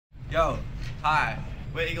Yo, hi,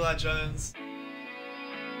 we're Eagle Eye Jones.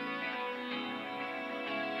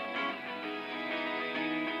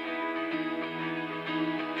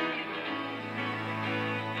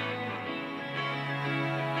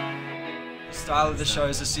 The style of the show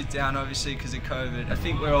is to sit down, obviously, because of COVID. I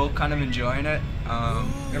think we're all kind of enjoying it.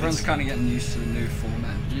 Everyone's kind of getting used to the new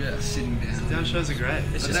format. Yeah, sitting down. Sit-down shows are great.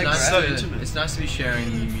 It's But just they're nice so to, intimate. it's nice to be sharing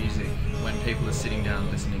new music when people are sitting down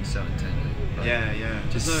listening so intently. Like, Yeah.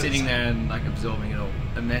 Just No, sitting there and like absorbing it all.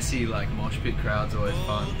 A messy like mosh pit crowd's always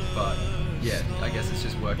fun, but yeah, I guess it's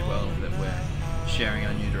just worked well that we're sharing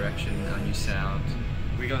our new direction, our new sound.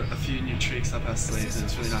 We got a few new tricks up our sleeves, and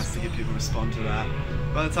it's really nice to get people to respond to that.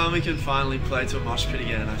 By the time we can finally play to a mosh pit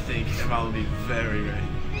again, I think everyone will be very ready.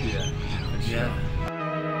 Yeah, for sure.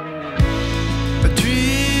 A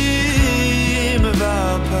dream of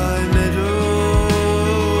Alpine Meadows,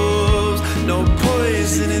 no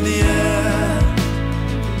poison in the air.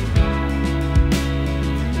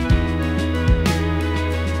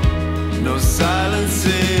 No silence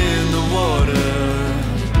in the water.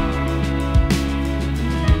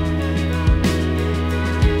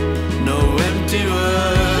 No empty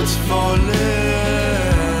words falling.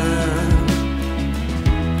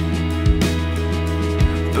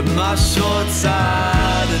 But my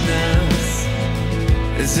short-sightedness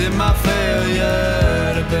is in my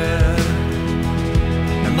failure to bear,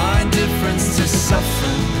 and my indifference to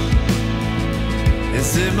suffering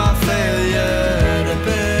is in my failure to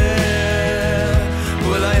bear.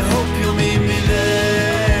 Well, I hope you'll meet me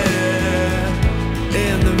there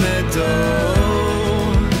in the meadow.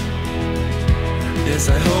 Yes,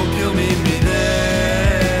 I hope you'll meet me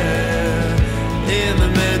there in the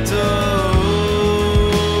meadow.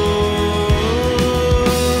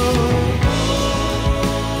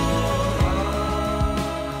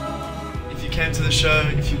 If you came to the show,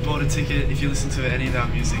 if you bought a ticket, if you listened to any of our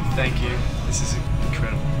music, thank you. This is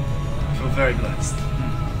incredible. I feel very blessed.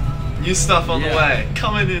 New stuff on the way,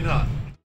 coming in hot.